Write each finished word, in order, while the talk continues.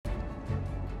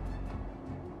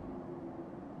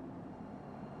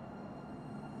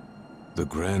The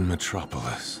grand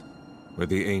metropolis, where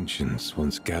the ancients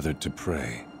once gathered to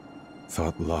pray,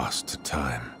 thought lost to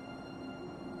time.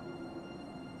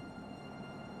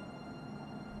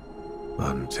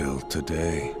 Until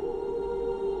today.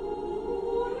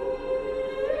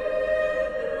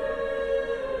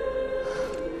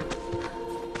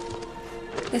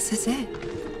 This is it,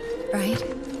 right?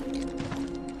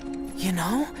 You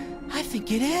know, I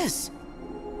think it is.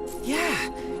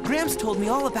 Yeah, Gramps told me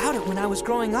all about it when I was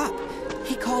growing up.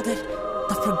 He called it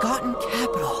the Forgotten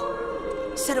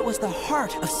Capital. Said it was the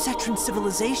heart of Cetran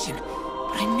civilization,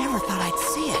 but I never thought I'd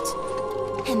see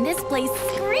it. And this place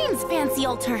screams fancy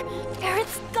altar.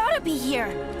 Aerith's gotta be here.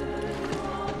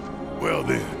 Well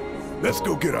then, let's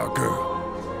go get our girl.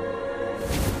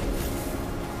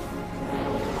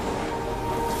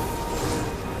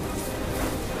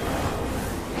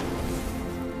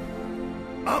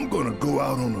 I'm gonna go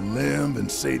out on a limb and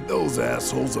say those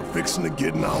assholes are fixing to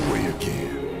get in our way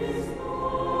again.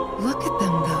 Look at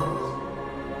them, though.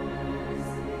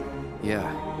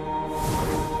 Yeah.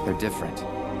 They're different.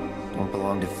 Don't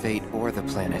belong to fate or the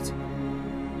planet.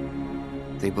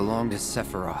 They belong to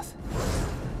Sefirot.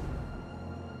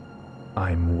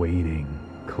 I'm waiting,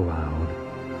 Cloud.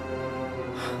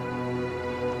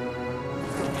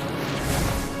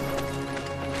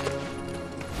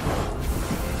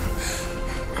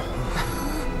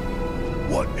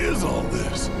 What is all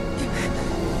this?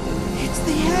 It's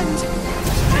the end!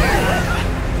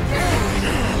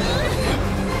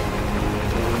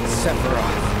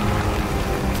 Sefirot.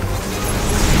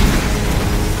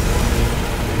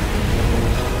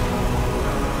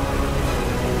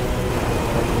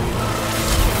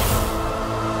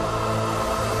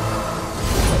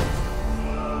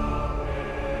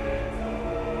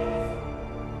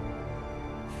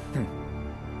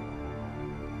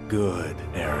 Good,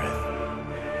 Aerith.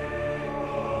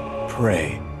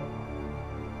 Pray.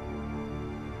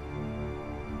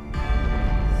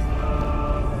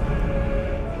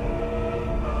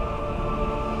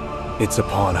 It's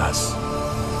upon us.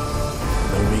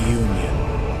 The reunion,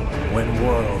 when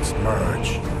worlds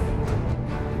merge.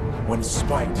 When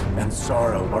spite and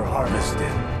sorrow are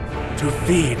harvested to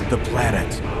feed the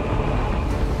planet.